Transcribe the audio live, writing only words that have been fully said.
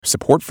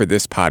Support for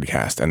this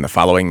podcast and the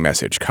following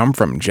message come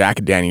from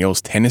Jack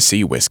Daniel's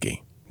Tennessee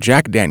Whiskey.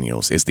 Jack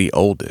Daniel's is the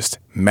oldest,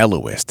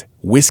 mellowest,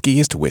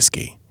 whiskiest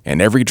whiskey,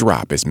 and every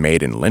drop is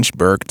made in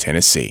Lynchburg,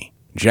 Tennessee.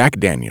 Jack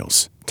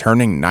Daniel's,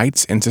 turning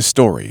nights into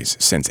stories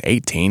since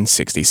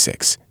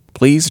 1866.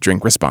 Please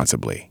drink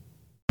responsibly.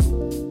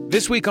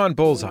 This week on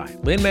Bullseye,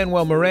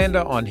 Lin-Manuel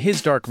Miranda on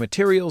his dark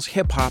materials,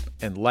 hip-hop,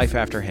 and life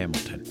after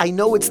Hamilton. I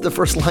know it's the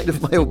first line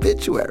of my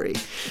obituary.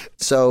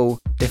 So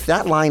if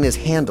that line is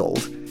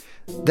handled,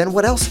 then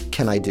what else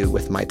can I do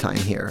with my time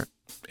here?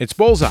 It's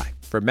Bullseye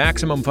for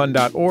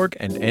MaximumFun.org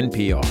and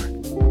NPR.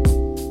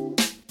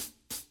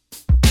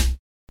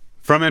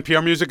 From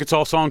NPR Music, it's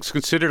All Songs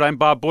Considered. I'm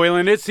Bob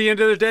Boilen. It's the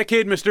end of the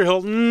decade, Mr.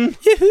 Hilton.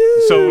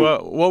 Yoo-hoo!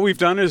 So what we've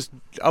done is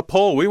a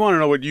poll. We want to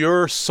know what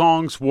your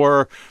songs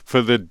were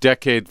for the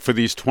decade, for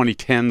these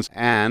 2010s.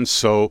 And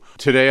so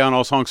today on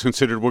All Songs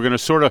Considered, we're going to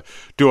sort of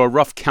do a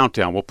rough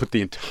countdown. We'll put the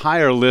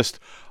entire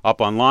list up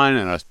online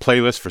and a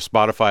playlist for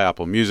Spotify,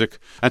 Apple Music.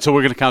 And so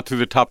we're going to count through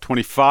the top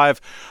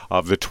 25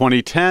 of the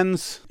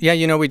 2010s. Yeah,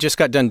 you know, we just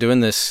got done doing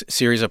this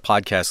series of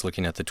podcasts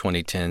looking at the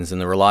 2010s, and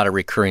there were a lot of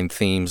recurring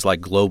themes like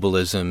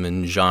globalism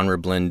and genre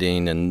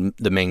blending and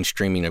the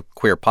mainstreaming of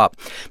queer pop.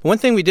 But one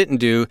thing we didn't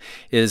do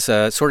is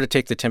sort of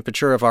take the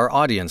temperature of our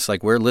audience,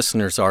 like where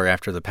listeners are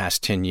after the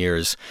past 10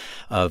 years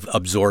of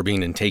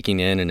absorbing and taking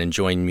in and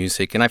enjoying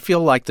music. And I feel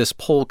like this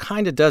poll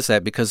kind of does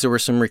that because there were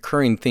some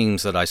recurring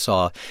themes that I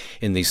saw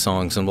in these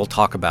songs, and we'll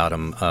talk about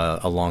them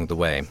along the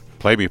way.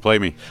 Play me.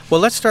 Well,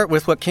 let's start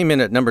with what came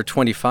in at number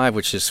 25,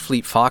 which is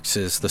Fleet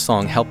Foxes, the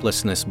song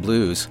Helplessness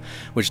Blues,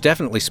 which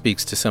definitely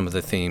speaks to some of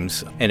the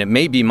themes, and it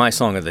may be my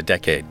song of the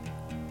decade.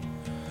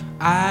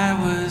 I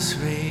was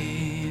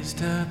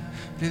raised up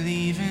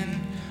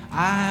believing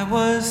I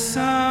was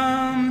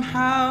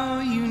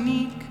somehow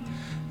unique,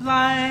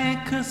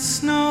 like a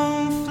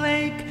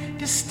snowflake,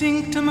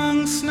 distinct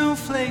among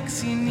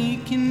snowflakes,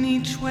 unique in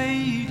each way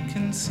you'd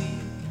conceive.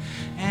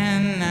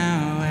 And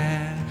now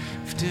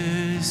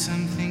after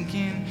some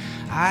thinking,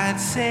 I'd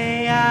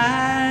say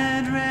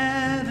I'd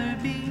rather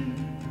be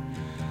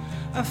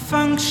a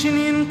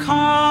functioning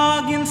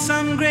cog in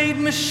some great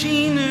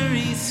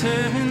machinery,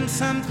 serving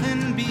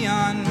something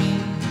beyond me.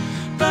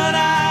 But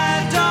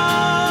I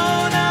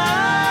don't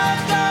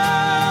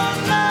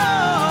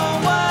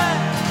know what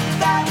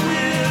that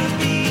will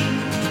be.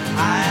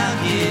 I'll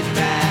get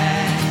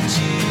back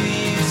to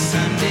you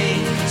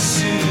someday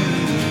soon.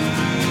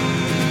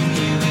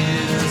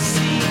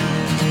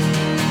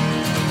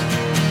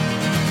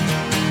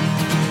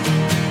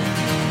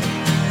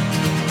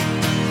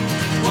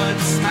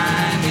 What's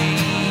my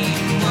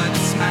name?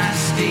 What's my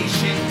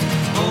station?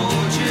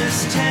 Oh,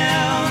 just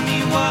tell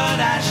me what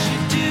I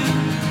should do.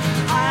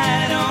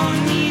 I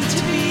don't need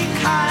to be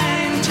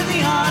kind to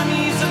the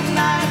armies of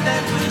night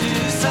that would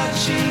do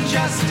such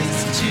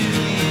injustice to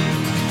you.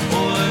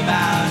 Or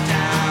bow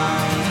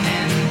down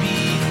and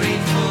be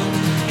grateful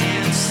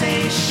and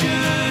say,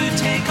 sure,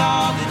 take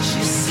all that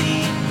you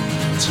see.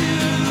 To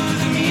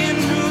the men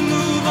who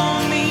move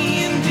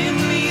only in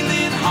dimly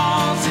lit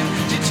halls and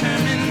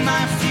determine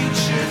my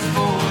future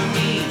for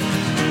me.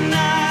 And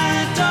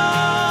I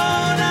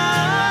don't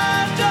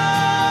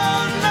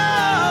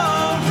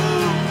know who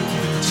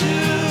to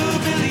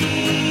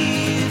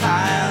believe.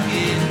 I'll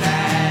get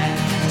back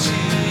to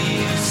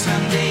you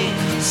someday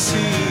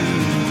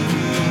soon.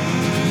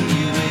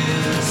 You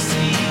will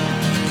see.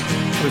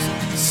 I was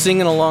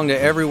singing along to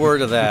every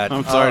word of that.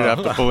 I'm sorry to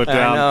have to pull it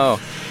down. I know.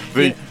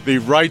 The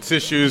rights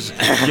issues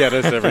get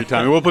us every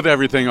time. We'll put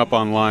everything up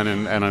online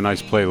and a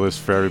nice playlist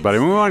for everybody.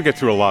 We want to get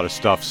through a lot of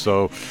stuff,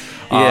 so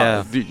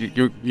yeah.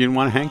 You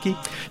want a hanky?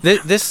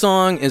 This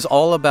song is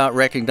all about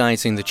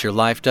recognizing that your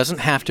life doesn't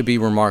have to be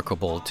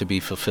remarkable to be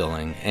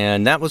fulfilling.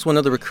 And that was one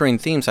of the recurring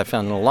themes I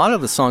found in a lot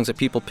of the songs that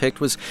people picked,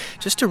 was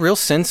just a real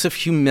sense of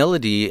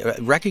humility,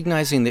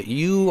 recognizing that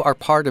you are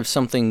part of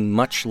something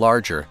much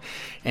larger.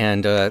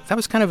 And that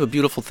was kind of a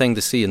beautiful thing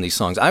to see in these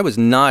songs. I was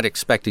not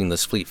expecting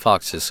this Fleet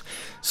Foxes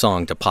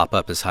song to pop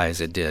up as high as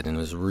it did, and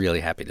was really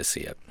happy to see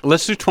it.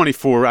 Let's do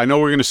 24. I know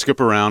we're going to skip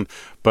around,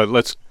 but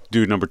let's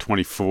do number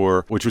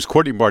 24, which was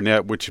Courtney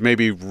Barnett, which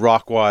maybe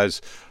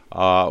rock-wise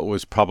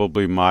was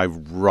probably my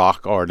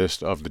rock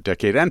artist of the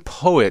decade and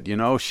poet. You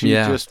know, she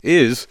just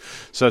is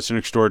such an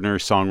extraordinary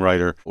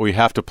songwriter. We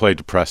have to play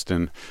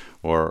Depreston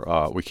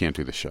or we can't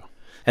do the show.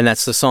 And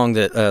that's the song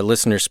that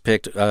listeners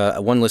picked.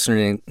 One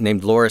listener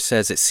named Laura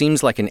says, it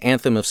seems like an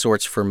anthem of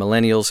sorts for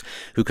millennials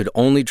who could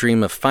only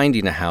dream of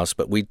finding a house,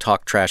 but we'd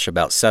talk trash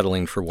about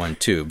settling for one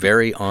too.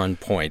 Very on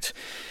point.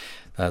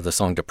 The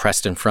song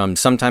Depreston from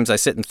Sometimes I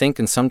Sit and Think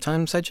and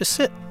Sometimes I Just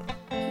Sit.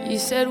 You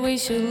said we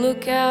should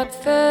look out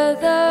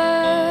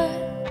further.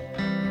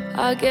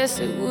 I guess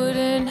it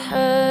wouldn't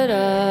hurt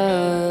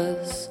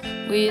us.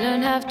 We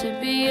don't have to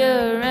be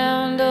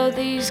around all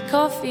these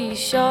coffee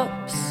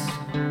shops.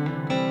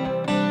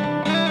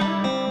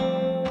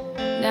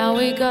 Now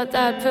we got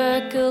that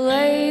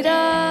percolator.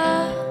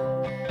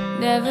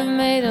 Never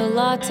made a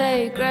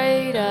latte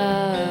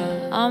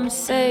greater. I'm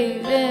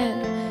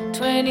saving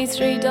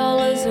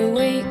 $23 a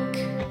week.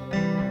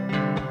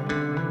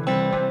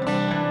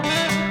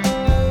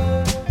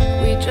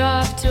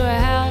 drive to a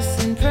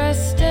house in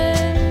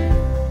Preston.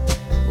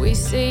 We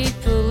see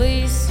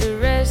police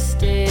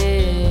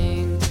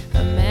arresting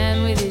a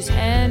man with his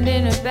hand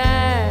in a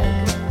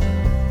bag.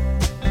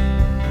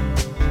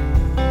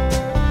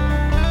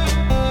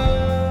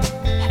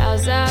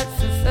 How's that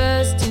for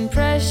first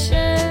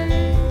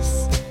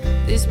impressions?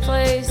 This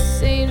place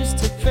seems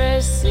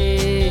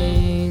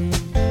depressing.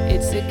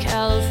 It's a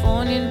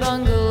Californian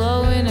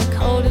bungalow in a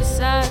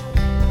cul-de-sac.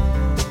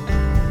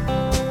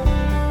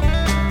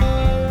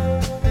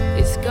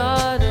 It's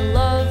got a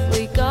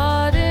lovely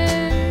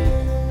garden,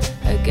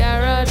 a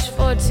garage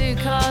for 2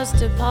 cars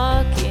to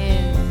park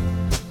in,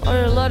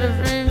 or a lot of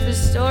room for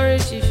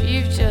storage if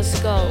you've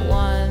just got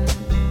one.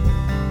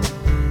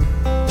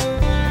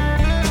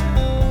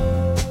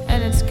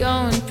 And it's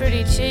going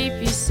pretty cheap,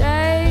 you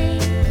say?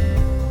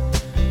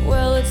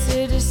 Well, it's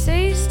a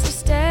deceased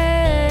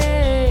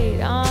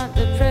estate. Aren't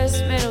the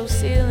pressed metal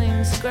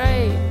ceilings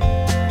great?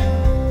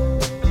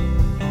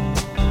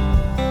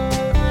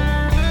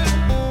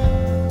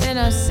 Then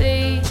I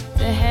see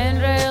the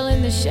handrail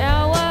in the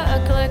shower,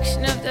 a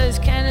collection of those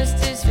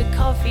canisters for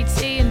coffee,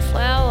 tea and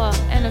flour,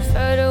 and a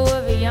photo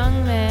of a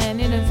young man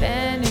in a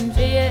van in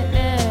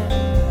Vietnam.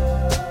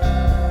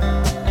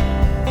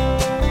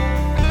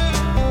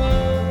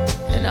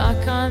 And I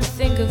can't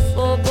think of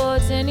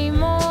floorboards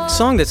anymore.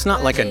 Song that's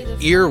not like an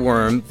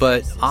earworm,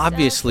 but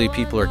obviously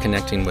people are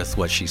connecting with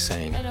what she's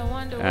saying.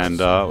 And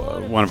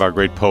one of our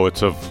great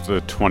poets of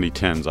the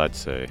 2010s, I'd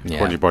say, Yeah.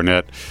 Courtney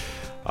Barnett.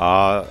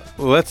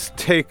 Let's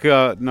take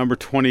number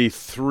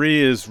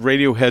 23 is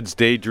Radiohead's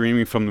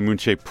Daydreaming from the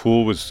Moon-Shaped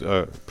Pool was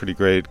pretty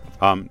great.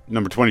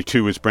 Number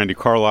 22 is Brandi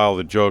Carlile,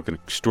 The Joke, an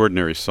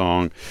extraordinary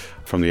song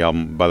from the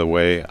album, by the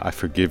way, I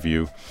Forgive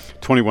You.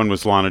 21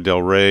 was Lana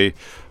Del Rey.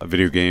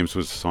 Video Games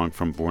was a song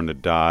from Born to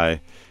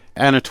Die.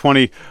 And at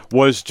 20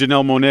 was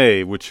Janelle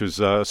Monáe, which was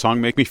a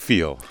song Make Me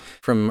Feel.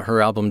 From her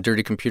album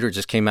Dirty Computer,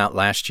 just came out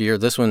last year.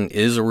 This one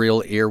is a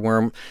real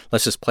earworm.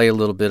 Let's just play a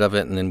little bit of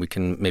it, and then we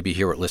can maybe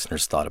hear what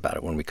listeners thought about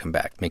it when we come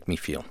back. Make Me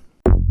Feel.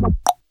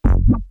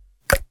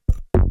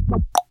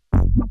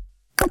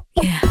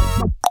 Yeah.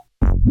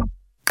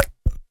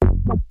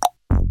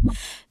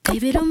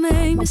 Baby, don't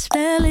make me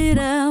spell it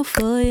out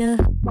for you.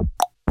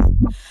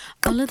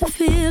 All of the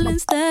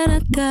feelings that I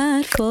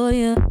got for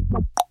you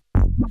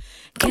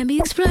can't be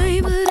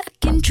explained, but I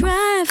can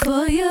try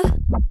for you.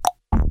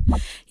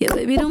 Yeah,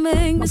 baby, don't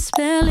make me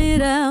spell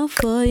it out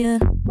for you.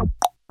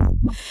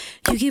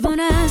 You keep on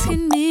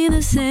asking me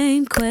the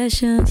same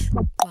questions.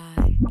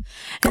 Why?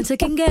 And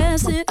second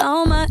guessing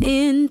all my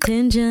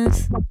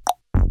intentions.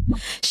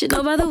 Should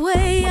know by the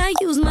way I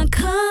use my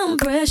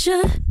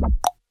compression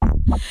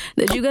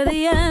that you got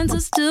the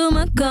answers to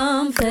my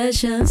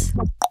confessions.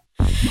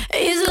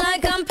 It's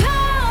like I'm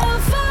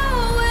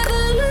powerful with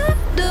a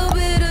little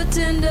bit of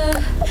tender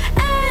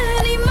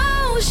and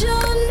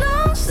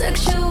emotional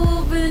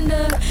sexual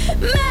bender.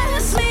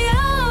 Mess me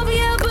up,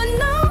 yeah, but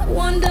no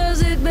one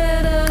does it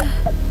better.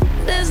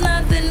 There's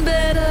nothing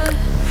better.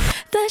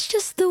 That's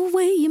just the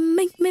way you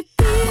make me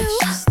feel. That's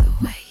just the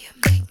way you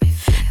make me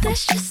feel.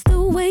 That's just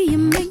the way you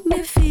make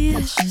me feel.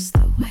 That's just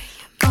the way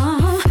you make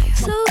me feel.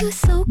 So good,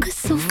 so good,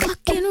 so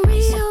fucking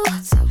real.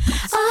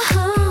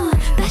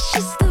 That's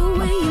just the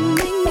way you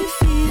make me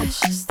feel. That's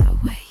just the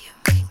way you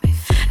make me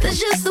feel. That's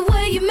just the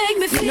way you make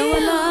me feel. You know I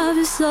love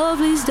you, so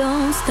please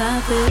don't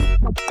stop it.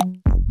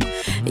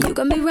 You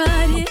got me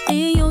right here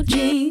in your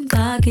jean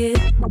pocket,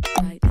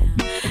 right now,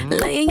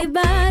 laying your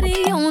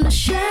body on the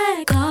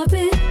shag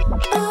carpet.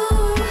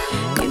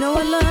 Oh, you know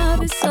I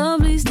love it, so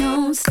please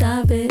don't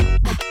stop it.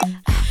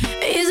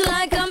 It's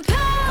like I'm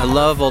I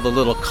love all the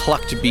little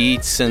clucked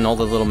beats and all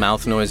the little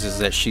mouth noises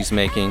that she's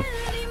making.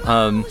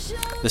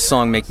 The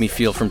song Make Me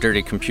Feel from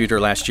Dirty Computer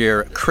last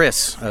year.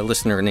 Chris, a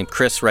listener named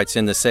Chris, writes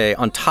in to say,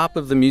 on top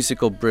of the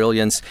musical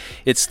brilliance,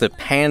 it's the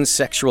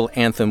pansexual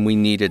anthem we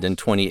needed in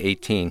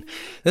 2018.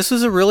 This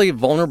was a really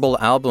vulnerable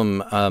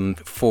album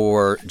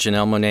for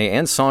Janelle Monáe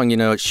and song. You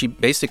know, she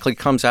basically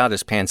comes out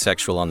as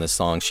pansexual on this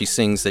song. She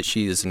sings that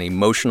she is an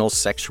emotional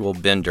sexual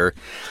bender.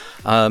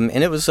 And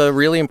it was a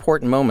really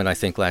important moment, I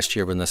think, last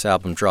year when this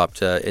album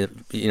dropped,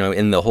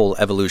 in the whole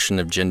evolution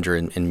of gender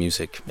in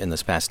music in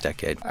this past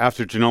decade.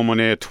 After Janelle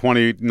Monáe,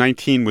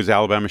 2019 was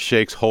Alabama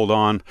Shake's Hold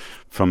On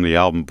from the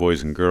album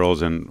Boys and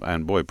Girls.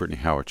 And boy, Brittany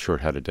Howard sure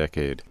had a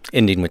decade.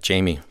 Ending with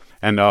Jamie.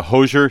 And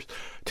Hozier,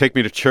 Take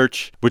Me to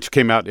Church, which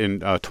came out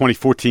in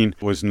 2014,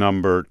 was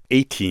number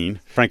 18.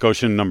 Frank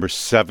Ocean, number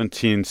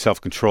 17,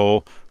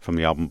 Self-Control from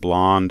the album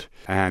Blonde.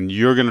 And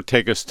you're going to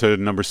take us to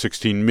number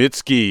 16,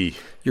 Mitski.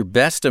 Your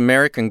Best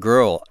American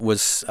Girl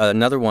was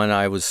another one.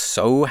 I was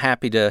so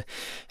happy to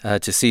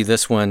see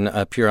this one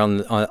appear on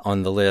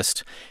the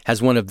list.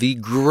 Has one of the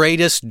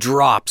greatest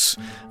drops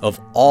of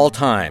all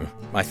time,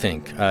 I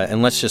think.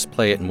 And let's just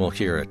play it and we'll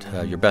hear it.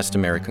 Your Best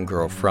American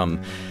Girl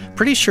from,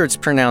 pretty sure it's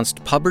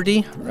pronounced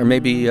Puberty, or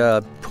maybe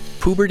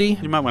Puberty.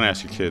 You might want to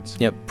ask your kids.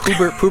 Yep,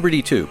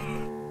 Puberty 2.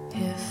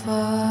 If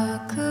I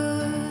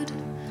could,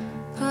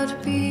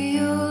 I'd be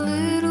your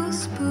little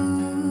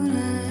spoon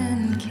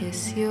and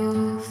kiss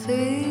your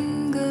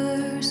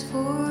fingers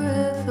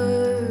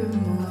forever.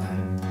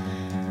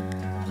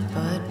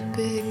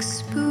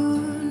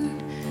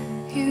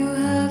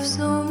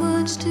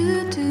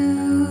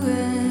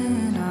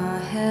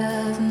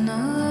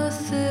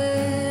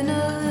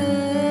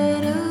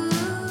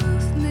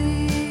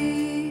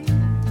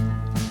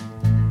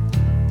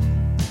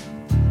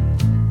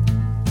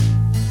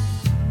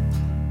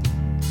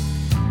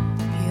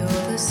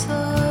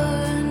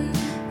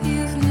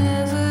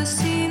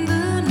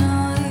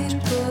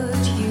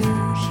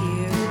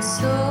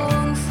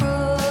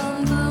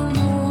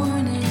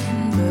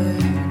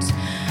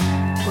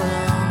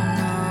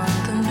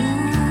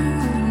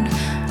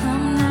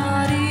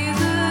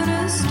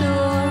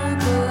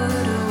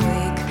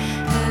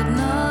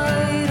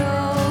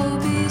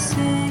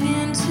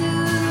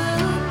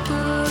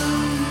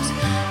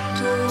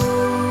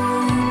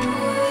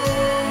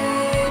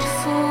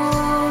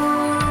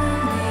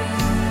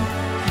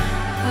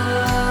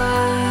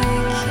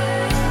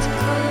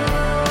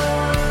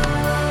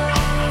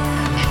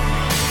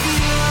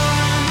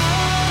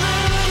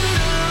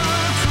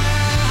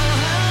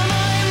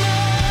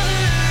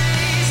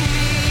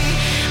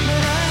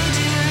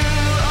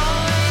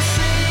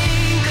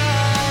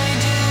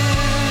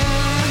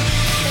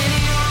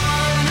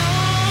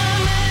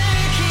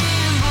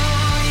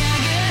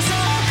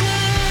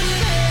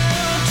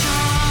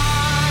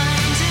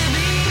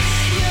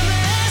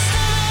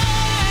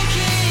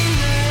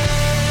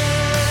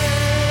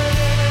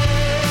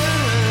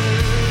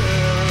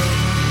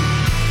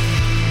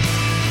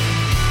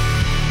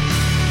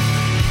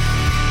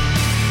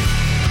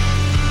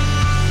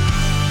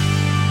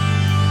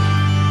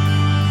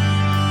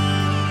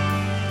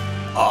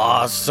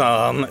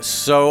 awesome.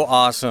 So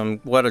awesome.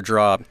 What a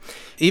drop.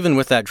 Even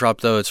with that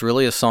drop, though, it's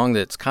really a song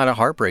that's kind of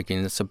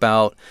heartbreaking. It's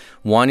about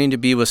wanting to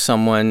be with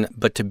someone,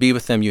 but to be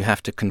with them, you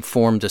have to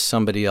conform to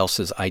somebody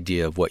else's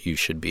idea of what you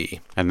should be.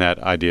 And that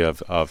idea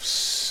of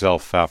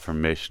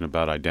self-affirmation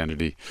about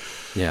identity.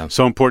 Yeah.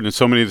 So important in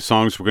so many of the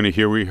songs we're going to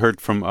hear. We heard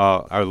from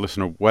our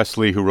listener,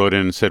 Wesley, who wrote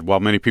in and said,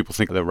 while many people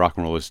think that rock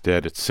and roll is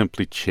dead, it's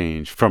simply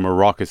changed from a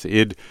raucous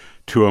id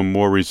to a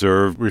more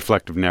reserved,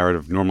 reflective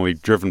narrative normally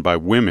driven by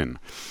women.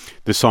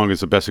 This song is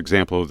the best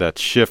example of that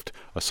shift,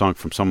 a song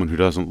from someone who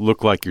doesn't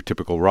look like your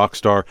typical rock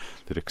star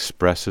that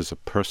expresses a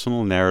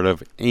personal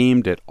narrative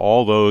aimed at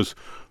all those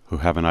who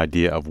have an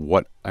idea of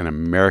what an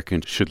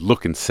American should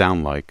look and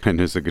sound like. And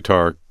as the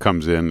guitar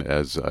comes in,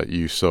 as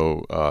you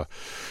so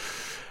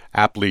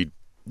aptly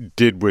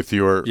did with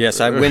your... Yes,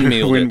 I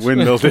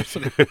windmilled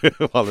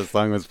it while the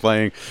song was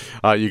playing.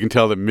 You can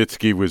tell that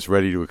Mitski was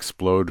ready to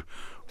explode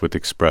with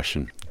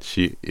expression.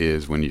 She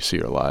is, when you see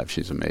her live,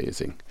 she's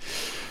amazing.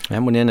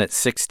 That went in at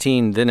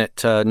 16. Then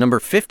at number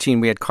 15,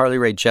 we had Carly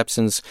Rae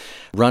Jepsen's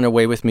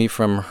Runaway with Me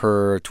from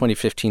her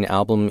 2015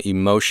 album,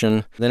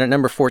 E.MO.TION. Then at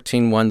number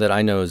 14, one that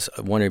I know is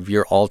one of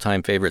your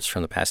all-time favorites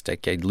from the past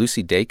decade,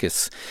 Lucy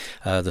Dacus,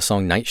 the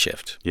song Night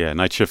Shift. Yeah,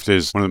 Night Shift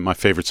is one of my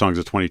favorite songs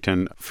of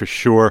 2010 for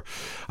sure.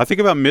 I think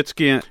about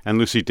Mitski and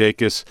Lucy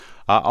Dacus.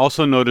 I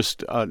also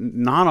noticed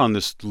not on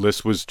this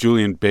list was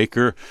Julian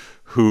Baker,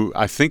 who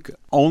I think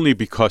only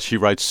because she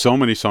writes so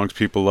many songs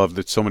people love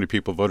that so many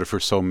people voted for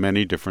so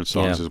many different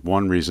songs is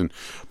one reason.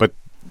 But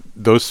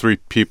those three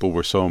people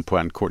were so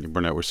important. Courtney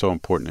Burnett were so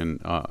important in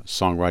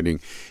songwriting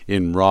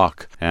in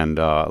rock. And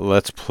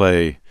let's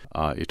play,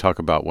 you talk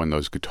about when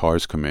those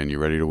guitars come in. You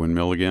ready to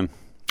windmill again?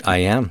 I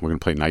am. We're going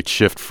to play Night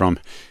Shift from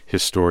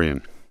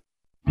Historian.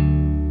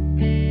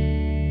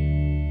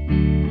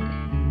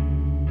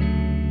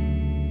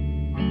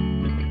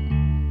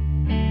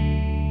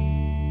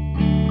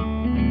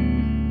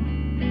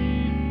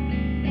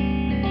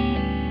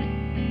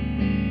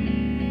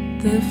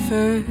 The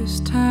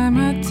first time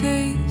I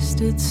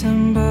tasted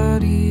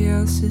somebody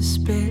else's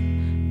spit,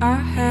 I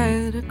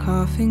had a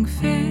coughing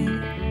fit.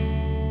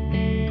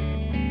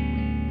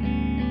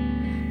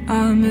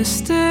 I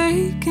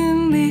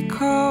mistakenly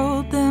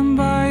called them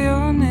by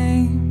your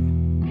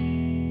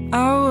name.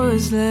 I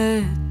was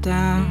let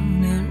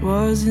down, it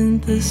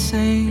wasn't the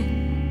same.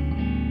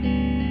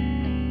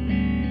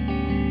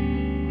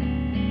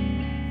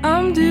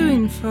 I'm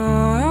doing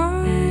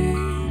fine,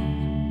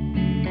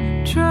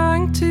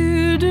 trying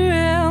to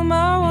derail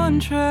my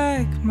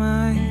one-track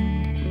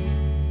mind,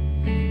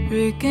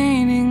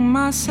 regaining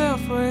my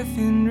self-worth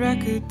in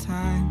record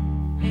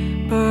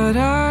time. But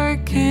I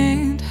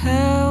can't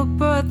help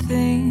but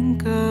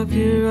think of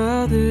your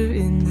other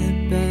in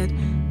the bed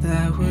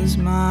that was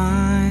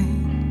mine.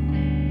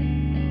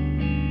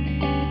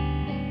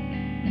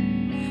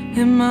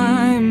 Am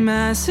I a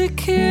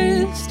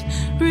masochist,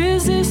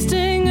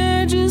 resisting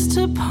urges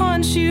to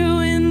punch you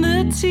in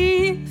the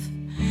teeth?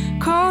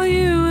 Call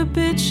you a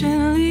bitch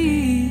and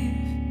leave?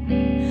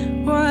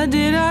 Why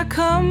did I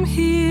come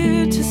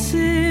here to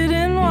sit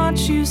and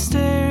watch you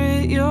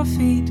stare at your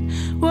feet?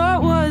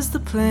 What was the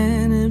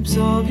plan?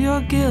 Absolve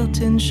your guilt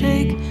and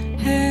shake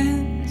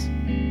hands.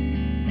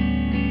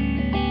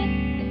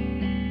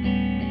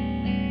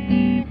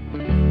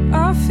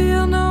 I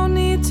feel no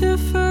need to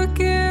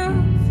forgive,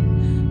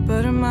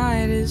 but I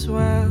might as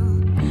well.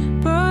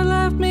 But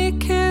let me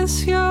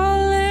kiss your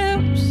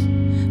lips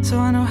so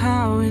I know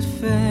how it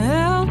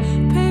felt.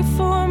 Pay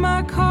for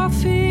my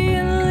coffee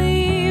and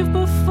leave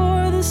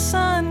before the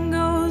sun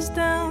goes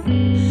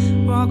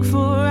down. Walk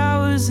 4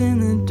 hours in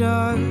the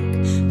dark,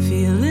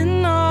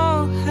 feeling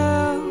all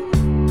hell.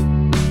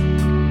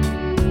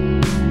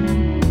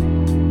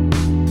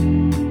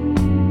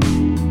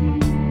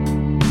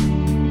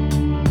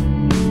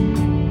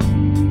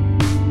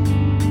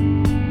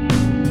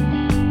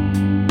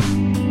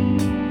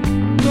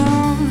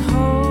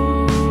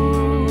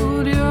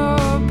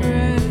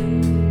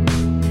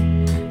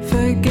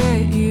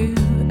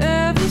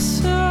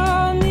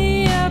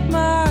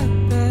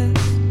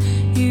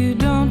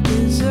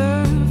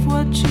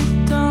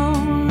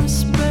 Don't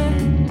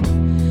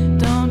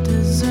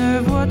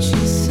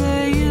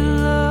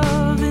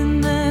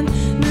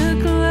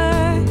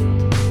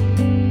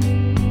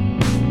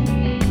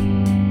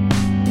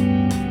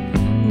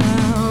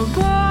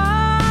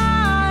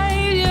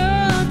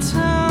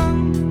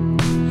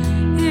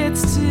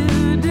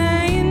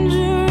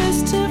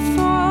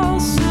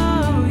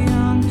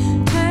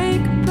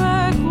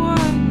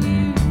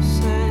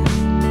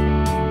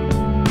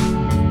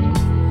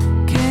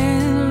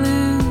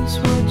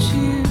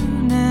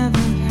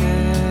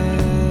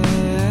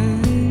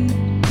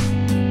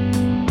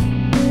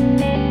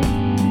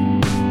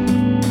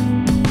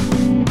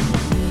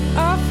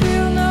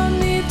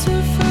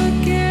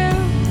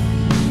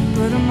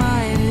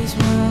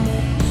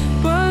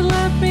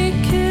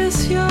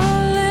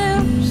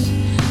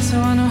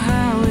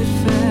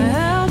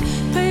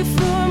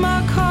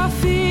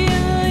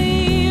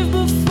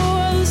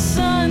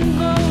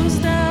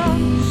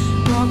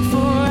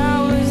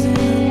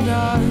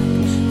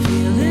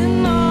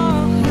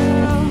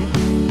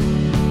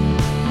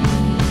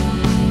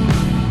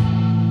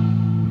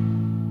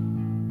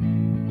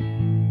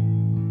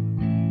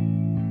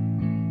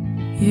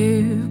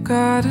You've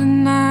got a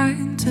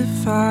 9 to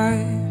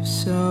 5,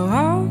 so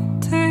I'll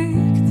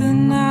take the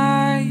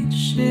night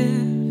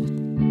shift.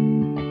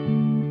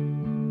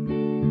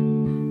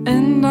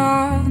 And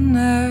I'll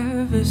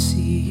never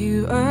see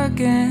you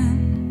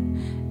again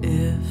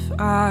if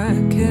I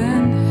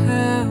can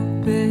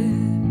help it.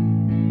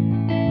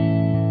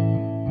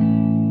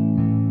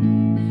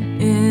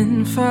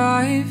 In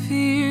 5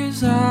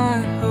 years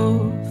I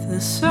hope the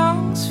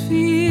songs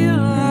feel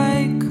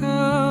like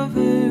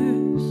covers,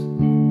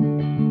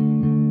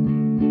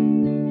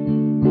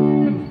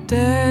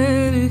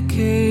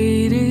 dedicated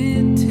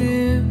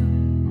to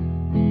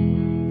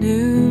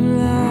new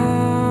lovers.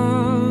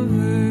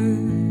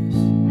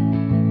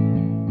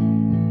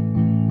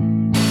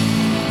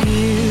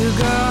 You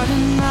got a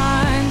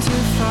 9 to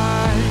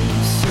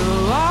 5, so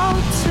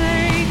I'll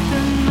take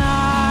the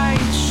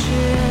night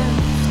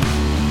shift.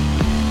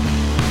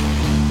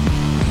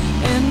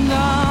 And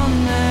I'll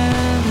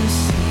never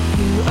see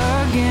you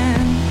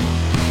again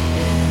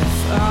if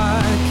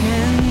I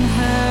can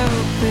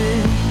help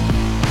it.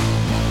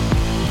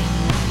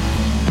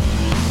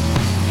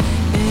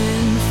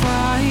 In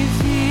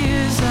 5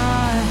 years I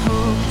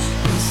hope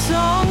the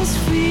songs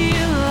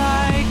feel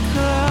like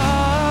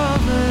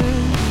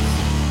covers.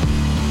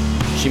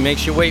 She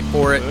makes you wait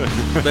for it,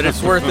 but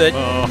it's worth it.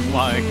 Oh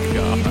my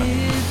God.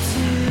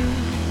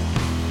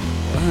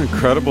 What an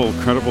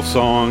incredible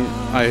song.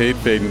 I hate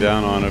fading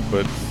down on it,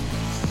 but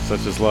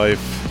such is life.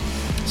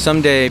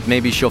 Someday,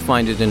 maybe she'll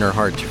find it in her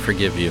heart to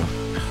forgive you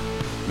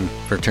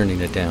for turning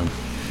it down.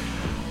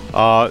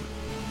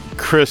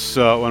 Chris,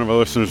 one of our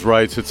listeners,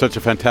 writes, it's such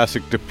a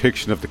fantastic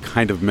depiction of the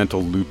kind of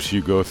mental loops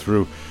you go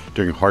through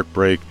during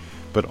heartbreak,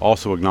 but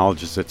also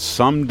acknowledges that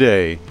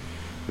someday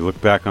you look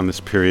back on this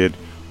period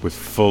with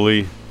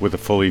a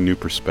fully new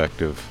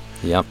perspective.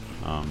 Yep.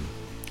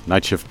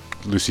 Night Shift,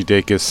 Lucy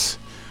Dacus,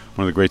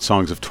 one of the great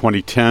songs of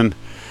 2010.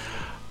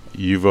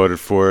 You voted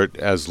for it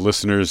as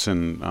listeners,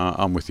 and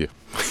I'm with you.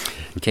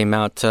 It came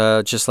out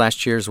just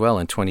last year as well,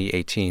 in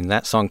 2018.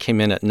 That song came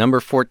in at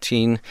number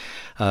 14,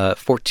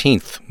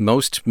 14th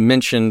most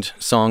mentioned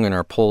song in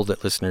our poll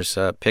that listeners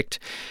picked.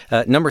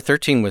 Number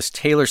 13 was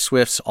Taylor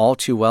Swift's All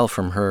Too Well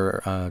from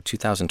her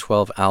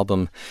 2012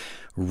 album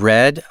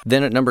Red.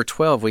 Then at number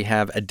 12, we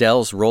have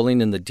Adele's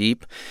Rolling in the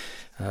Deep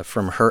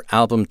from her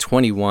album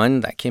 21.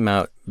 That came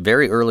out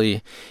very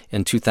early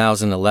in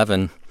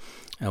 2011.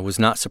 I was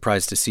not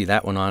surprised to see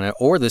that one on it.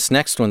 Or this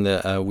next one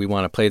that we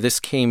want to play. This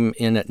came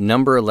in at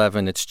number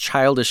 11. It's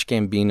Childish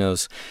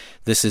Gambino's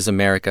This Is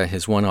America,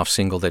 his one-off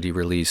single that he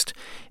released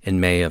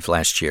in May of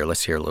last year.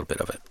 Let's hear a little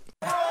bit of it.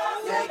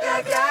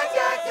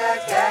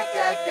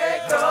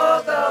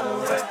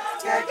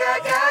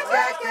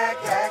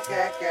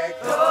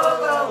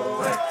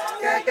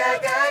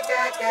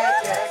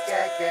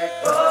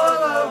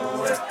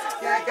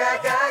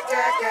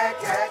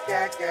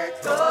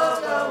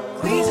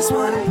 We just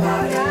want to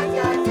party,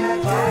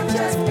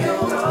 just for you.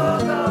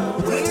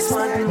 We just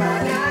want to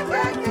party,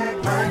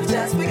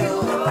 just for you.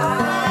 I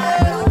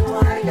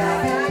want to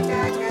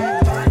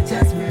party,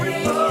 just for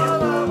you.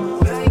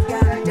 We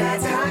gotta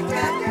dance,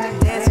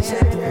 dance and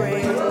shake the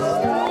break.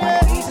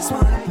 We just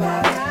want to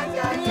party,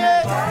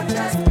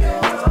 just for you.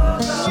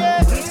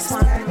 We just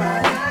want to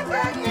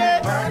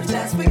party,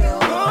 just for you.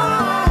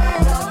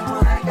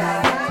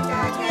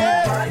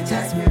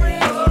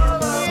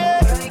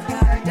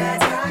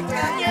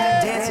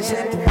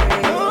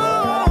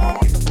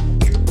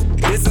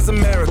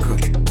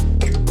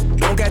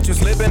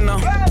 Slipping now,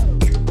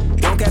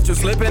 don't catch you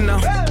slipping now.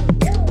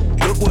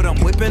 Look what I'm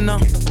whipping now.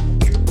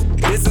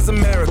 This is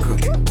America.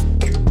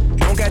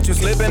 Don't catch you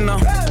slipping now.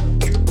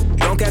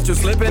 Don't catch you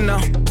slipping now.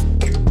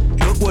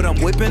 Look what I'm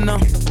whipping now.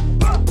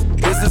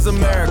 This is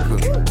America.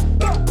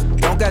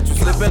 Don't catch you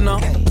slipping now.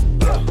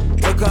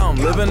 Look how I'm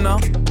living now.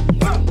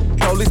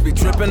 Police be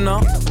tripping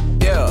now.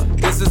 Yeah,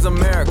 this is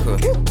America.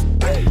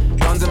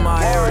 Guns in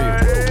my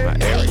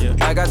area.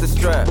 I got the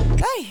strap.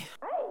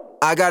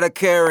 I gotta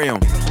carry 'em.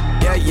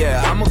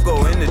 Yeah, I'ma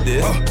go into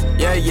this.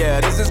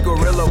 Yeah, this is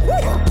gorilla.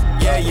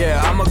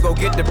 Yeah, I'ma go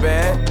get the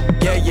bag.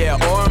 Yeah,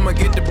 or I'ma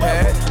get the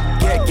pad.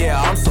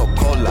 Yeah, I'm so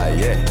cold like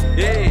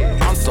yeah.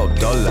 I'm so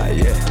dull like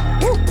yeah.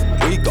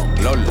 We gon'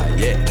 blow like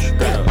yeah.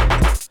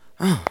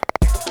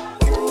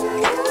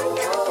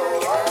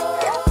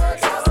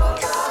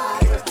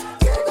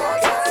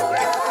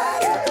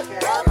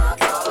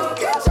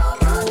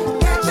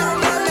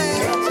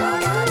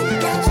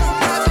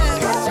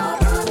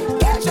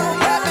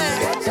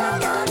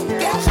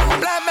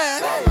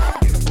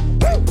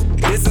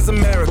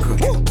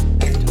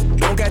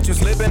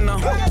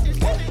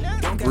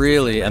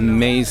 Really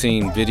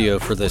amazing video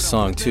for this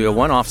song, too. A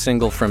one-off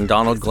single from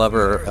Donald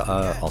Glover,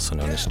 also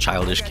known as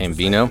Childish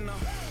Gambino.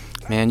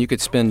 Man, you could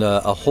spend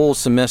a whole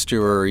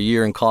semester or a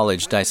year in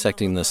college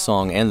dissecting this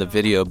song and the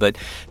video, but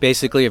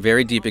basically a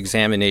very deep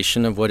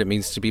examination of what it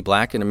means to be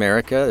black in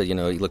America. You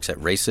know, he looks at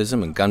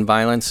racism and gun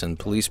violence and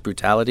police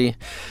brutality.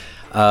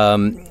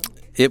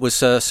 It was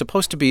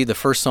supposed to be the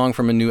first song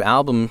from a new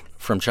album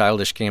from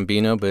Childish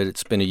Gambino, but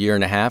it's been a year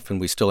and a half and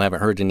we still haven't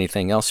heard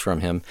anything else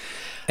from him.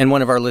 And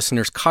one of our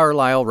listeners,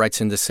 Carlisle, writes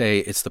in to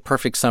say, it's the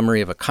perfect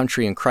summary of a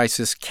country in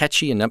crisis,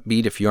 catchy and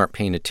upbeat if you aren't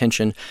paying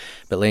attention,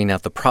 but laying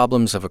out the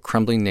problems of a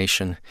crumbling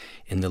nation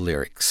in the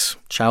lyrics.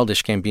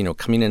 Childish Gambino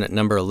coming in at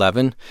number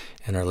 11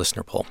 in our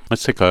listener poll.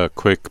 Let's take a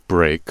quick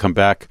break, come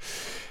back,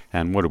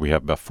 and what do we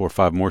have, about 4 or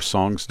 5 more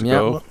songs to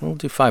go? Yeah, we'll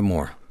do 5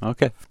 more.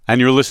 Okay.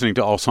 And you're listening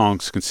to All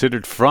Songs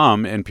Considered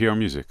from NPR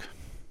Music.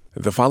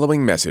 The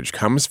following message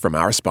comes from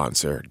our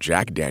sponsor,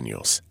 Jack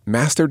Daniels.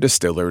 Master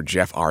distiller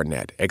Jeff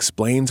Arnett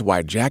explains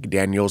why Jack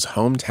Daniels'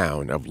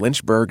 hometown of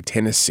Lynchburg,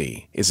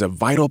 Tennessee, is a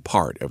vital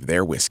part of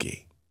their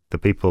whiskey. The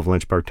people of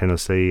Lynchburg,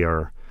 Tennessee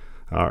are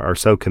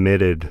so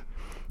committed.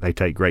 They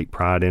take great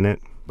pride in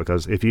it,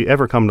 because if you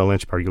ever come to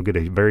Lynchburg, you'll get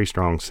a very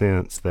strong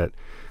sense that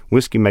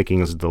whiskey making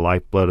is the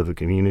lifeblood of the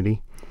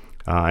community,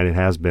 and it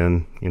has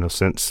been,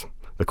 since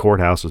the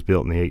courthouse was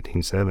built in the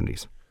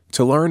 1870s.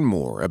 To learn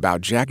more about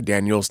Jack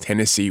Daniel's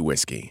Tennessee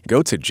whiskey,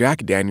 go to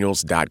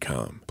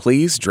jackdaniels.com.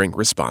 Please drink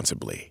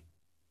responsibly.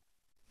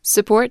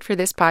 Support for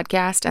this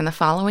podcast and the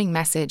following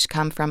message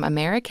come from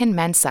American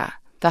Mensa,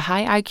 the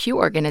high IQ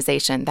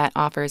organization that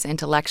offers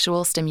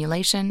intellectual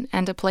stimulation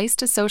and a place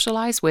to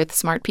socialize with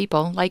smart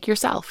people like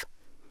yourself.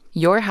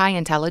 Your high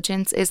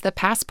intelligence is the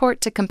passport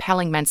to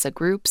compelling Mensa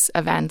groups,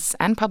 events,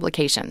 and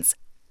publications.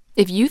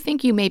 If you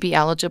think you may be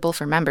eligible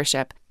for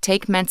membership,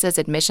 take Mensa's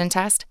admission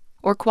test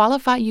or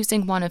qualify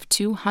using one of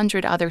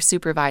 200 other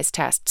supervised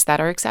tests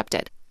that are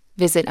accepted.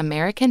 Visit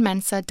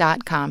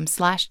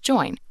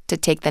americanmensa.com/join to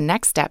take the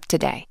next step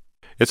today.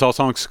 It's All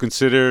Songs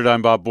Considered.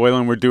 I'm Bob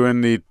Boilen. We're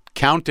doing the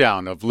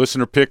countdown of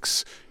listener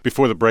picks.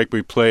 Before the break,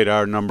 we played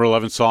our number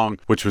 11 song,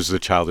 which was the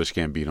Childish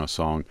Gambino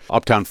song.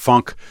 Uptown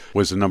Funk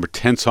was the number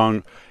 10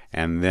 song.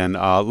 And then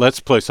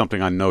let's play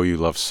something I know you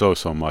love so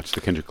much,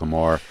 the Kendrick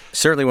Lamar.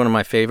 Certainly one of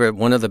my favorite,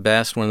 one of the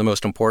best, one of the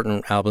most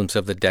important albums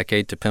of the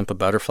decade, To Pimp a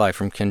Butterfly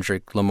from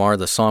Kendrick Lamar.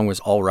 The song was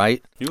all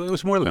right. It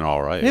was more than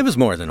all right. It was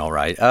more than all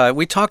right.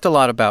 We talked a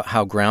lot about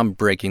how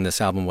groundbreaking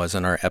this album was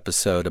in our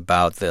episode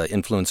about the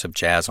influence of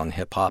jazz on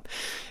hip-hop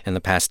in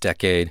the past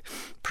decade.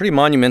 Pretty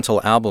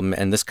monumental album,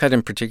 and this cut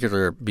in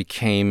particular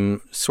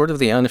became sort of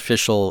the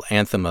unofficial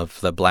anthem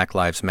of the Black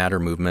Lives Matter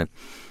movement.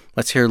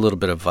 Let's hear a little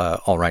bit of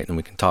All Right, and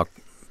we can talk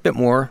bit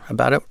more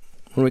about it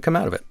when we come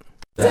out of it.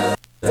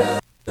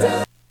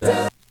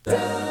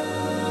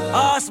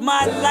 All's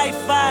my life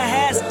I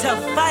has to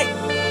fight.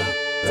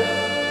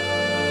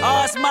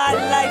 All's my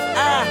life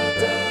I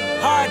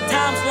hard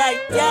times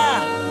like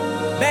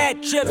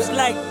bad trips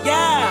like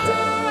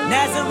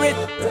Nazareth.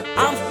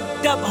 I'm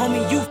f***ed up,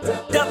 homie, you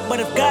f***ed up, but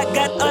if God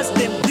got us,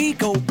 then we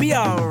gon' be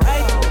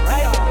alright.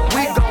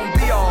 We gon'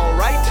 be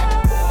alright.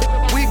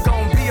 We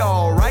gon' be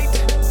alright.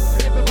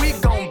 We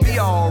gon' be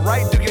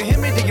alright. Do you hear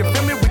me? Do you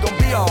feel me? We gon'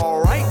 be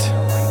alright.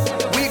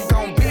 We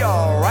gon' be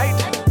alright.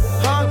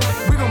 Huh?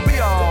 We gon' be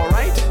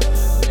alright.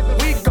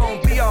 We gon'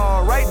 be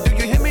alright. Do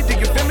you hear me? Do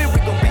you feel me? We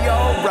gon' be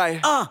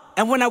alright.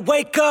 And when I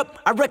wake up,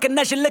 I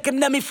recognize you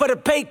looking at me for the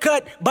pay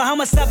cut.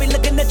 Bahamas, I be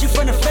looking at you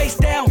from the face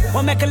down.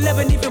 One Mac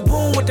 11, even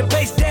boom with the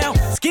bass down.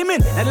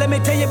 Scheming, and let me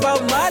tell you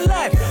about my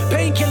life.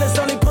 Painkillers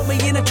only put me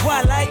in the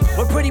twilight.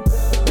 We're pretty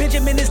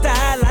Benjamin is the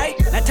highlight.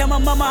 Now tell my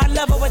mama I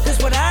love her, but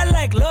this what I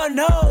like. Lord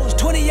knows,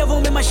 20 of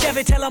them in my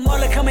Chevy. Tell them all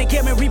to come and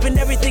get me, reaping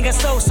everything I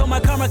sow. So my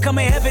karma come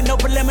in heaven, no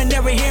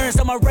preliminary hearings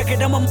on my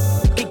record. I'm a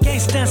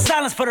gangster in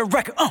silence for the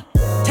record.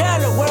 Tell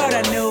the world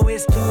I know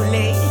it's too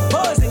late.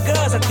 Boys and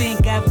girls, I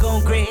think I've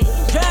gone great.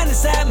 Trying to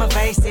side my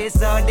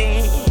faces all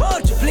day.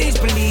 Won't you please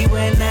believe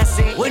when I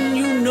say, when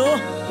you know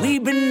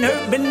we've been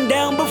hurt, been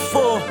down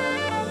before.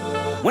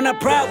 When our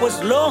pride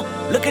was low,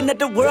 looking at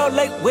the world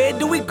like, where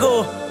do we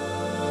go?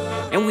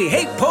 And we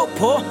hate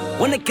po-po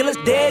when they kill us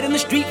dead in the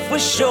street for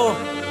sure.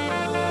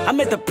 I'm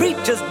at the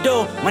preacher's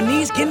door, my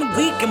knees getting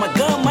weak and my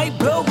gun might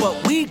blow,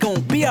 but we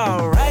gon' be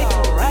alright.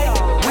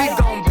 We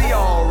gon' be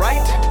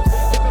alright.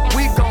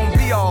 We gon'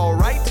 be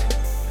alright.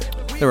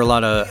 There were a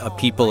lot of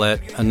people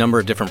at a number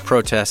of different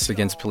protests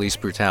against police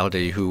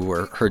brutality who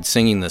were heard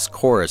singing this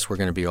chorus, "We're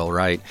gonna be all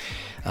right,"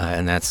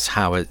 and that's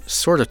how it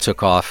sort of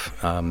took off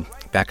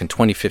back in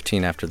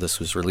 2015 after this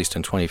was released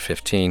in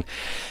 2015.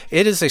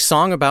 It is a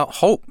song about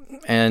hope,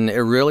 and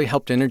it really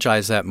helped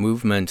energize that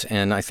movement,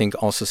 and I think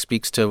also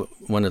speaks to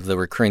one of the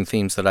recurring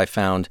themes that I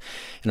found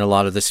in a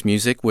lot of this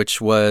music,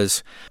 which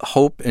was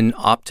hope and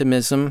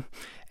optimism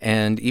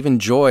and even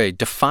joy,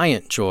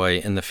 defiant joy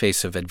in the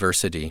face of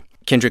adversity.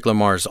 Kendrick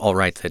Lamar's All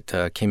Right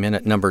that came in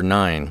at number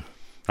 9.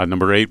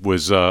 Number 8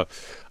 was an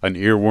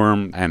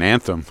earworm, an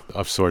anthem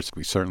of sorts.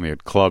 We certainly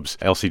had clubs.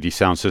 LCD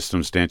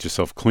Soundsystem's Dance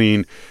Yourself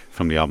Clean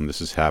from the album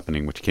This Is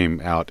Happening, which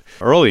came out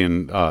early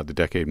in the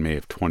decade, May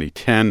of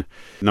 2010.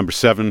 Number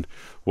 7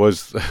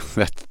 was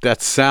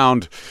that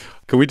sound.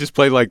 Can we just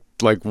play like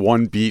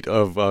one beat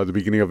of the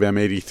beginning of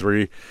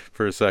M83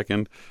 for a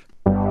second?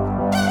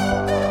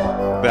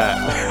 That.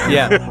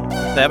 Yeah.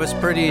 That was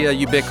pretty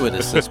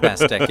ubiquitous this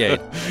past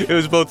decade. It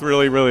was both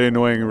really, really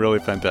annoying and really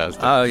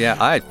fantastic. Oh, yeah.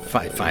 I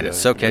find it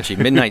so catchy.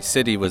 Midnight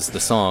City was the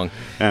song.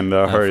 And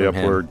Hurry Up,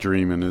 him. We're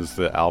Dreamin' is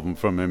the album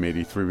from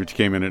M83, which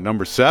came in at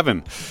number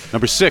 7.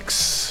 Number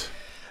 6.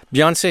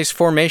 Beyoncé's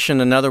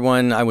Formation, another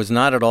one I was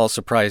not at all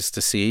surprised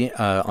to see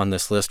on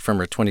this list from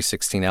her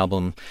 2016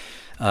 album,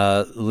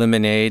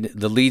 Lemonade.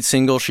 The lead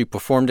single, she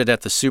performed it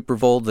at the Super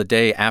Bowl the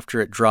day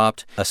after it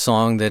dropped, a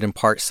song that in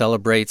part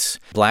celebrates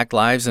Black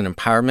lives and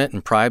empowerment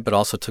and pride, but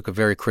also took a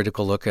very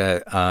critical look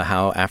at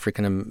how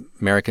African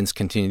Americans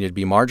continue to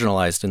be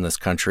marginalized in this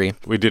country.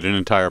 We did an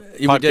entire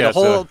podcast. We did a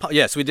whole,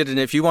 yes, we did it.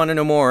 If you want to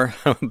know more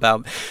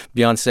about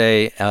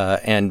Beyoncé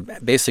and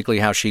basically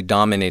how she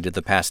dominated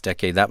the past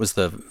decade, that was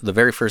the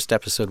very first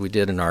episode we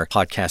did in our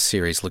podcast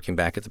series, looking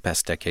back at the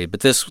past decade. But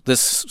this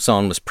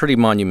song was pretty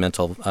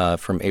monumental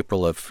from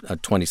April of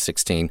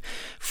 2016,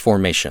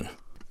 Formation.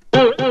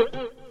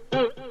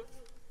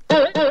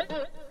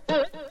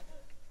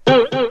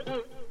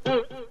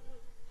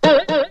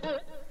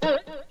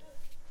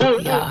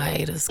 Y'all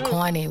haters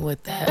corny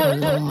with that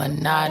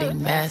Illuminati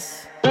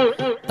mess.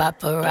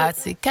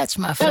 Paparazzi catch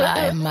my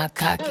fly and my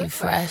cocky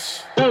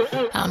fresh.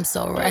 I'm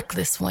so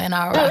reckless when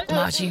I rock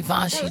my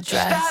Givenchy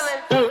dress.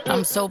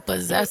 I'm so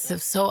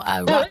possessive, so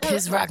I rock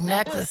his rock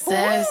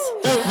necklaces.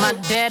 My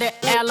daddy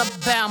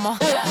Alabama,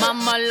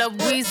 mama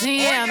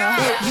Louisiana.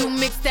 You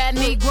mix that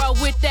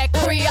Negro with that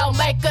Creole,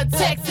 make a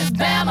Texas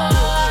Bama.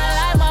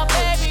 I like my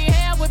baby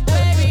hair with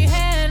baby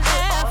hair and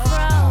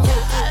afro.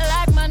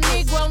 I like my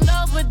Negro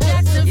nose with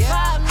Jackson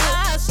 5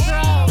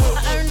 nostrils.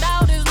 I earned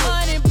all this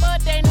money,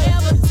 but they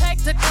never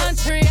take the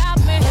country out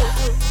me.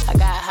 I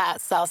got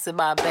hot sauce in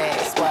my bag,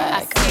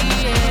 swag. I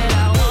see it,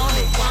 I want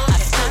it. I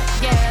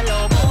stunt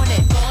yellow, want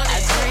it. I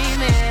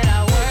dream it,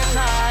 I work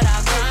hard, I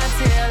grind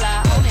till I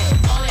own it.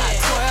 I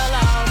twirl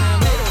on them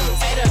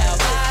middles,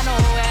 albino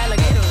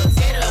alligators.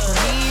 El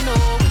Camino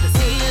with the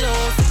CeeLo,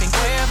 sipping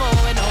Cuervo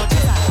and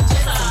Ochiza.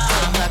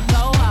 Sometimes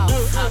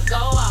I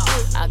go out,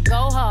 I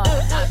go hard.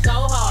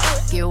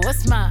 Get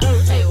what's mine,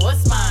 hey,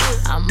 what's mine?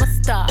 I'm a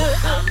star,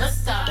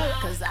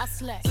 cause I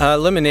slay.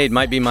 Lemonade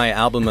might be my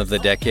album of the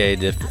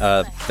decade. If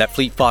that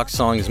Fleet Fox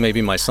song is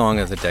maybe my song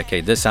of the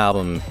decade, this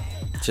album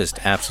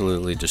just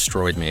absolutely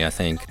destroyed me, I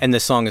think. And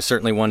this song is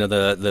certainly one of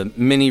the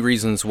many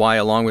reasons why,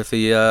 along with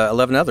the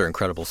 11 other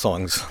incredible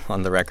songs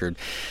on the record,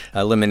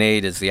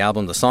 Lemonade is the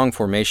album. The song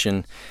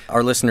Formation.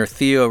 Our listener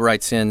Theo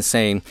writes in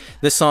saying,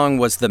 this song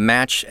was the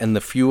match and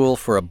the fuel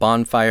for a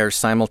bonfire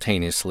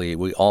simultaneously.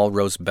 We all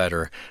rose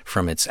better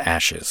from its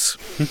ashes.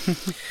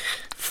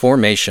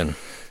 Formation.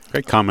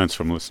 Great comments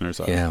from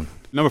listeners. Yeah.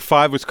 Number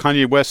 5 was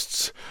Kanye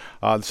West's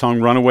the song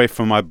Runaway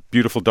from My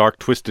Beautiful Dark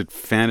Twisted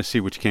Fantasy,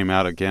 which came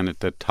out again at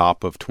the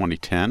top of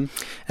 2010.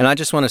 And I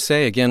just want to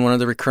say, again, one of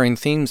the recurring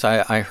themes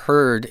I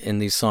heard in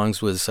these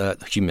songs was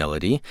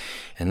humility.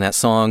 And that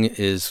song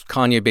is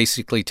Kanye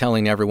basically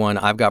telling everyone,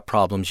 I've got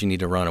problems, you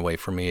need to run away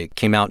from me. It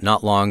came out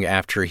not long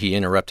after he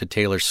interrupted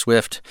Taylor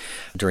Swift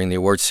during the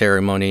awards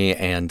ceremony,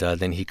 and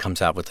then he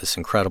comes out with this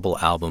incredible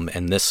album.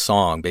 And this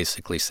song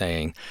basically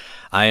saying,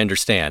 I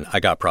understand, I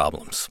got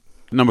problems.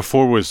 Number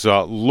 4 was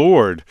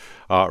Lorde,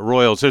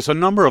 Royals. There's a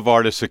number of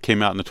artists that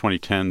came out in the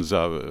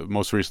 2010s,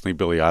 most recently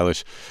Billie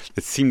Eilish,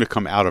 that seemed to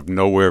come out of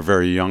nowhere,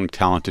 very young,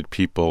 talented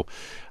people.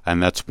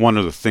 And that's one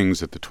of the things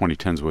that the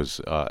 2010s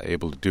was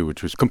able to do,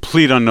 which was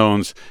complete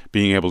unknowns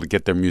being able to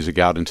get their music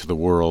out into the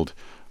world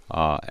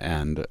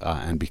and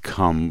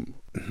become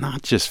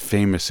not just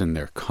famous in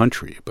their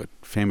country, but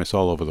famous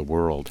all over the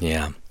world.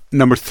 Yeah.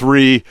 Number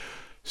 3,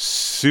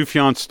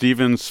 Sufjan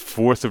Stevens'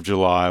 4th of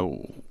July.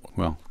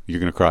 Well, you're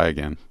going to cry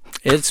again.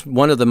 It's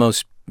one of the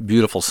most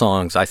beautiful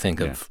songs, I think,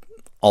 of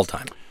all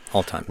time.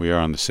 All time. We are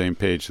on the same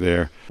page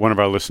there. One of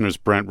our listeners,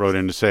 Brent, wrote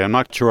in to say, I'm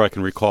not sure I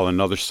can recall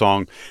another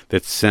song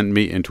that sent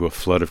me into a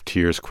flood of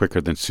tears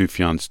quicker than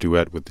Sufjan's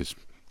duet with his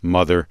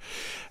mother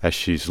as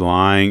she's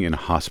lying in a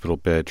hospital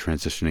bed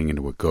transitioning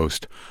into a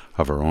ghost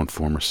of her own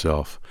former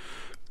self.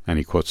 And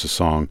he quotes the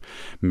song,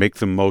 make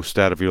the most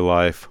out of your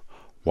life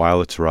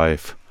while it's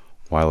rife,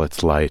 while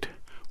it's light.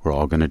 We're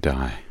all going to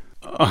die.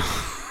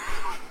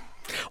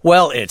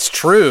 Well, it's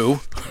true.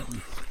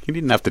 You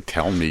didn't have to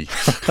tell me.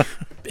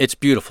 It's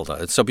beautiful, though.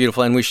 It's so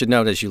beautiful. And we should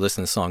note as you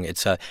listen to the song,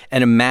 it's an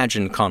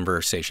imagined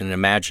conversation, an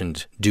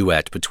imagined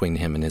duet between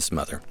him and his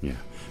mother. Yeah.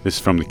 This is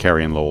from the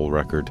Carrie and Lowell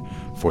record,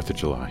 4th of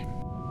July.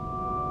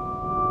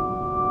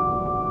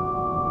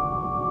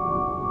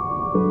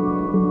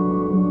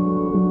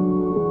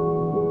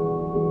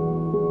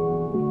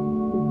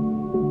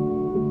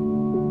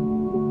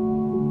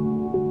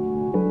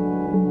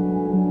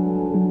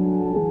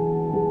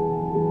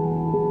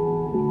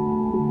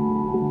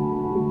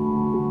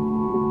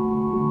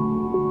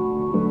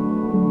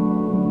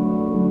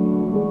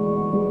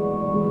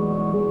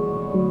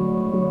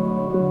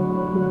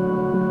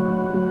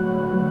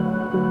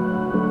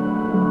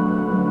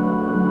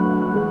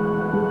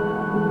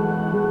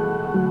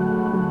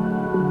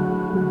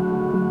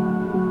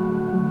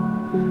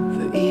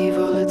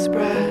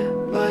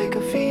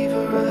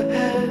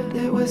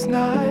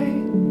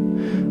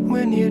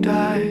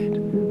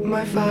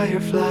 my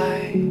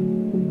firefly.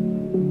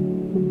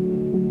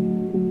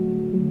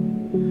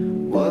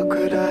 What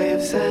could I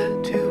have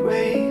said to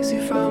raise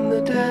you from the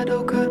dead?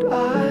 Oh, could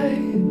I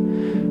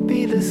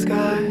be the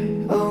sky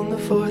on the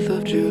 4th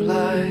of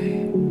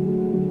July?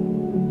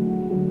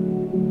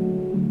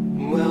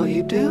 Well,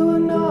 you do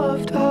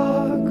enough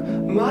talk,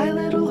 my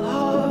little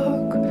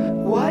hawk.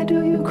 Why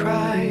do you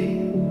cry?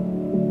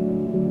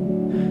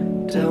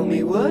 Tell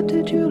me, what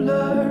did you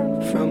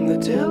learn from the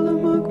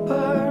Tillamook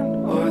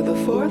burn or the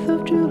 4th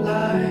of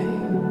July?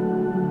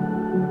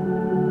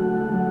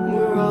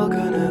 We're all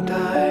gonna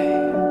die.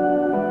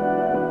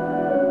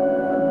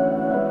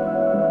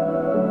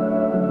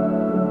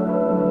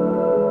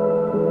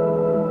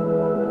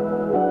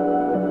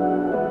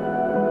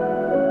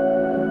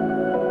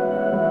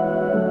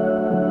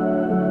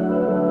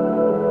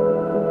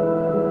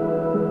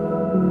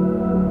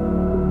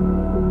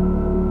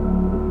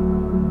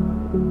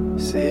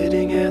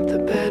 Sitting at the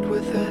bed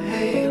with a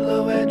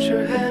halo at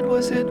your head,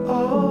 was it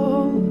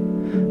all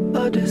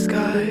a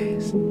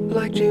disguise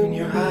like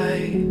junior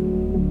high?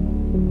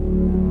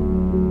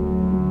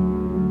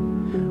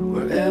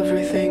 Where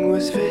everything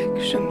was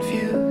fiction,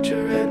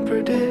 future and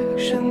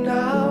prediction.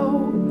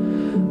 Now,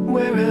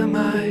 where am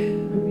I,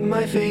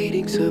 my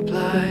fading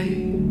supply?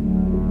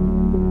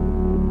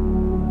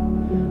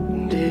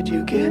 Did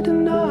you get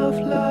enough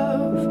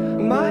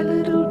love, my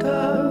little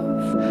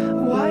dove?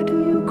 Why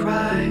do you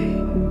cry?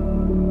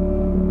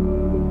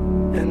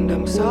 And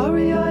I'm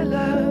sorry I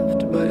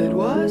left, but it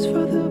was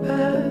for the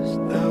best,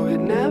 though it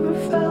never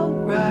felt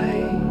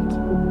right.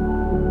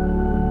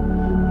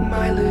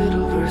 My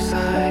little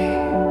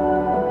Versailles.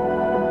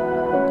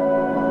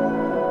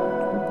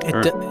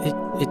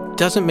 It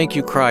doesn't make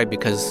you cry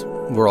because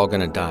we're all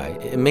going to die.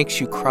 It makes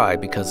you cry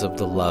because of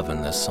the love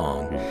in this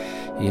song.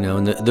 You know,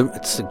 and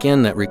it's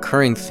again that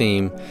recurring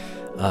theme,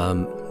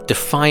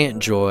 defiant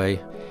joy,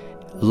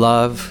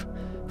 love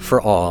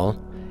for all,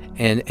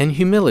 and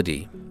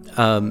humility.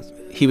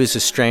 He was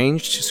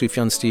estranged.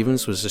 Sufjan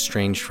Stevens was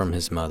estranged from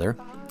his mother.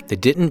 They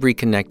didn't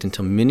reconnect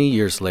until many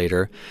years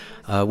later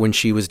when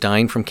she was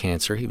dying from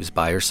cancer. He was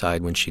by her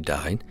side when she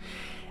died.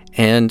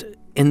 And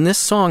in this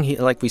song,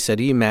 like we said,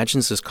 he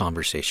imagines this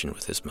conversation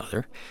with his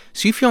mother.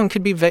 Sufjan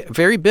could be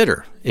very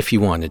bitter if he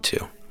wanted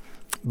to,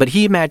 but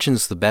he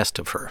imagines the best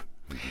of her.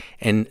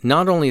 And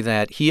not only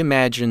that, he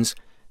imagines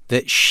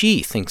that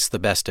she thinks the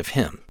best of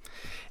him.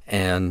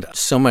 And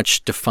so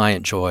much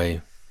defiant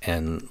joy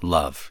and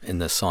love in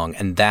this song.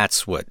 And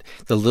that's what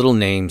the little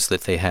names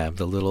that they have,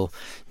 the little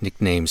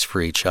nicknames for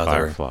each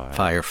other.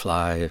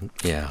 Firefly.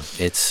 Yeah,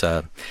 it's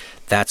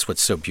that's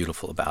what's so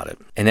beautiful about it.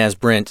 And as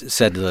Brent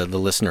said, the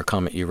listener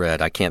comment you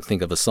read, I can't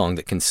think of a song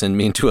that can send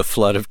me into a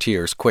flood of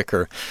tears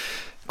quicker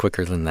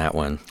than that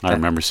one. I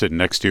remember sitting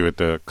next to you at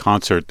the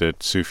concert that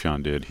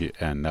Sufjan did,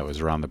 and that was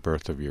around the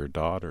birth of your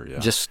daughter. Yeah,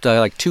 just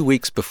like 2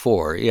 weeks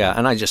before. Yeah,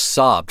 and I just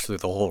sobbed through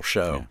the whole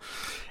show. Yeah.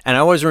 And I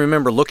always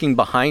remember looking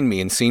behind me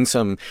and seeing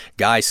some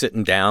guy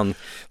sitting down,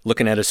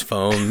 looking at his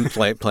phone,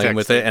 playing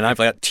with it, and I've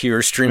got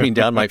tears streaming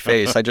down my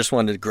face. I just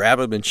wanted to grab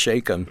him and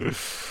shake him.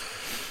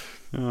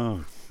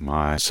 Oh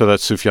my! So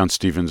that's Sufjan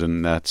Stevens,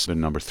 and that's the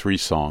number 3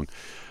 song.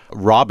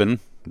 Robyn.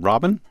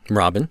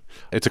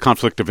 It's a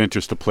conflict of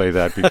interest to play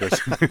that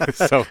because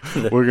so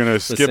we're going to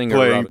skip playing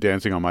Robyn.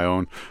 Dancing on My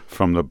Own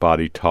from the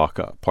Body Talk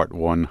Part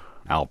 1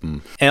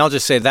 album. And I'll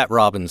just say that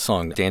Robyn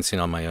song, Dancing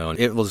on My Own,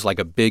 it was like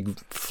a big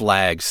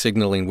flag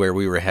signaling where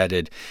we were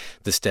headed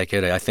this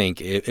decade. I think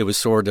it was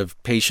sort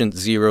of patient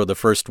zero, the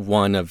first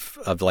one of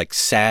like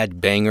sad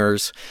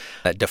bangers,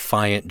 that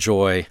defiant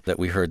joy that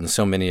we heard in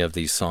so many of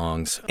these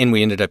songs. And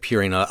we ended up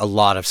hearing a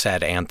lot of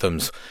sad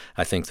anthems,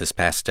 I think, this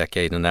past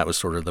decade, and that was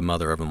sort of the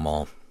mother of them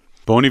all.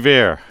 Bon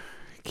Iver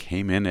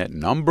came in at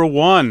number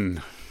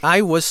 1.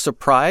 I was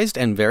surprised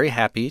and very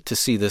happy to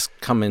see this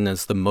come in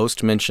as the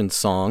most mentioned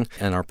song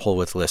in our poll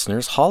with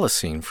listeners,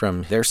 Holocene,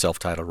 from their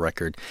self-titled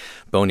record,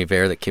 Bon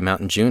Iver, that came out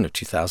in June of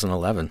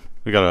 2011.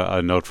 We got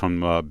a note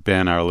from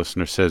Ben, our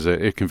listener, says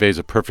it conveys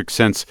a perfect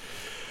sense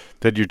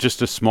that you're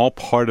just a small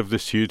part of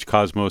this huge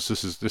cosmos.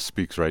 This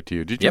speaks right to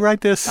you. Did you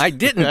write this? I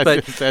didn't,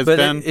 but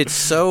it's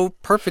so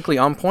perfectly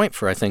on point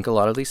for, I think, a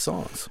lot of these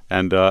songs.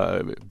 And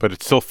but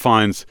it still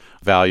finds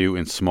value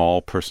in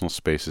small personal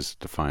spaces that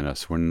define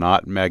us. We're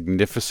not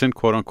magnificent,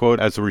 quote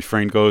unquote, as the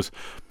refrain goes,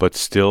 but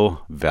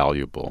still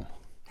valuable.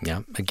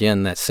 Yeah,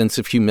 again, that sense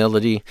of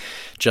humility.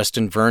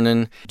 Justin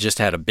Vernon just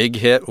had a big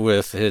hit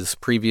with his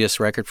previous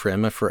record for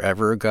Emma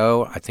forever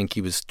ago. I think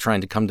he was trying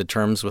to come to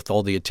terms with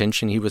all the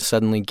attention he was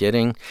suddenly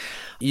getting.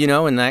 You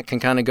know, and that can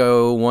kind of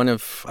go one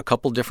of a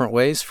couple different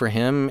ways for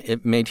him.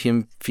 It made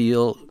him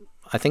feel,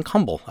 I think,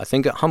 humble. I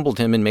think it humbled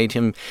him and made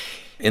him,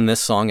 in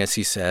this song, as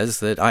he says,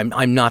 that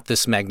I'm not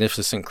this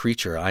magnificent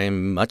creature. I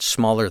am much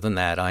smaller than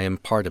that. I am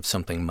part of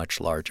something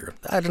much larger.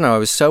 I don't know. I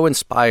was so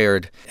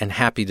inspired and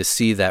happy to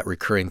see that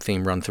recurring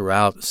theme run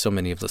throughout so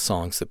many of the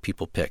songs that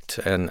people picked.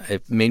 And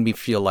it made me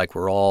feel like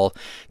we're all,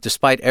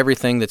 despite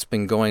everything that's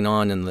been going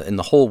on in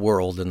the whole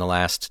world in the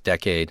last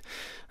decade,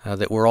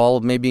 that we're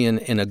all maybe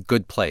in a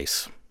good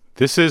place.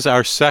 This is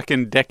our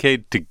second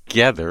decade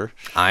together.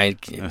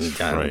 That's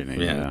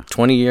frightening, yeah.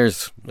 20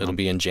 years. It'll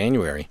be in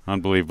January.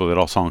 Unbelievable that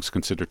All Songs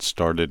Considered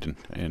started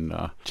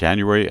in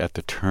January at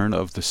the turn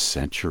of the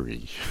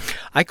century.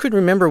 I could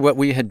remember what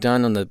we had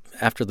done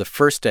after the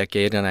first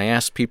decade, and I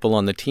asked people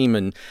on the team,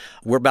 and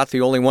we're about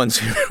the only ones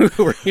who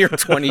were here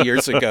 20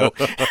 years ago.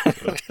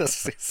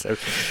 Because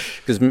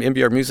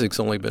NPR Music's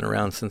only been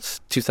around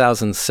since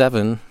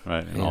 2007.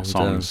 Right, and All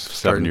Songs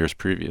 7 years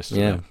previous to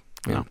that.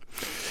 Yeah.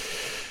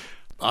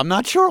 I'm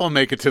not sure I'll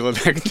make it to the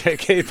next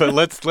decade, but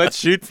let's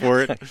shoot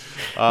for it.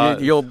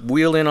 You'll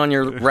wheel in on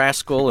your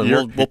rascal,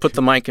 and we'll put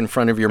the mic in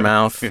front of your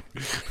mouth.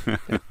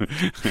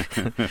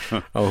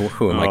 Oh,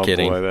 who am I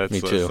kidding? Boy, that's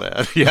Me so too.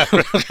 Sad. Yeah.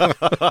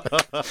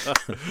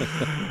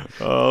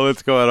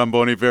 Let's go out on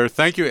Bon Iver.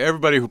 Thank you,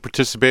 everybody who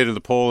participated in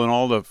the poll, and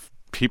all the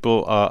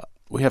people.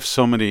 We have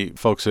so many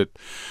folks that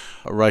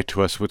write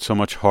to us with so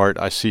much heart.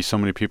 I see so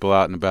many people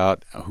out and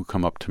about who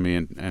come up to me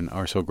and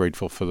are so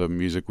grateful for the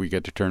music we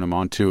get to turn them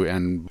on to.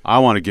 And I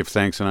want to give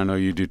thanks, and I know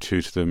you do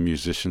too, to the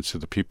musicians, to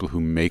the people who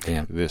make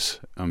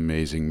this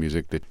amazing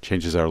music that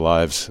changes our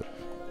lives.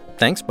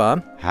 Thanks,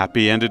 Bob.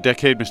 Happy end of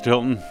decade, Mr.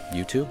 Hilton.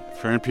 You too.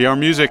 For NPR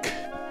Music,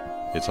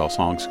 it's All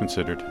Songs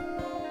Considered.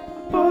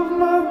 Above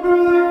my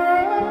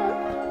brother,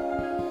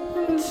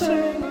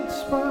 insane and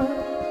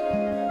spine.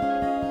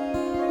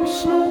 We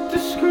smoke the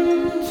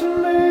screen to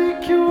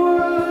make you